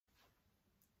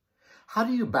How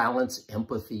do you balance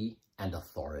empathy and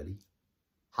authority?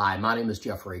 Hi, my name is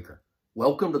Jeff Raker.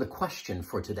 Welcome to the question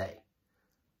for today.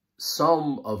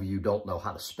 Some of you don't know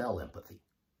how to spell empathy.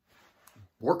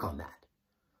 Work on that.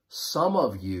 Some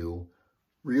of you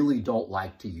really don't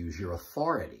like to use your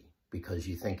authority because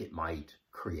you think it might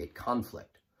create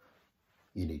conflict.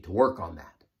 You need to work on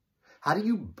that. How do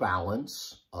you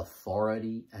balance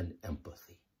authority and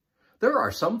empathy? There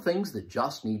are some things that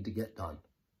just need to get done,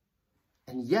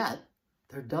 and yet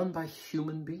they're done by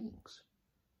human beings.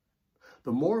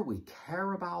 The more we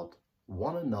care about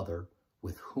one another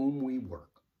with whom we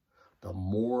work, the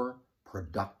more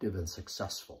productive and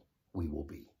successful we will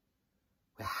be.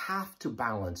 We have to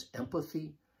balance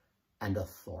empathy and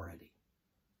authority.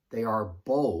 They are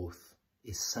both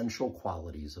essential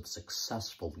qualities of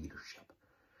successful leadership.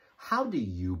 How do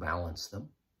you balance them?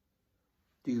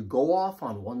 Do you go off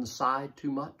on one side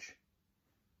too much?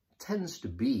 It tends to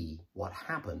be what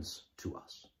happens to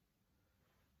us.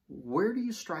 Where do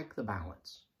you strike the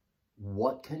balance?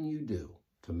 What can you do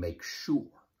to make sure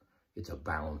it's a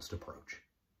balanced approach?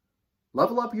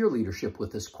 Level up your leadership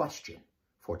with this question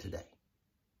for today.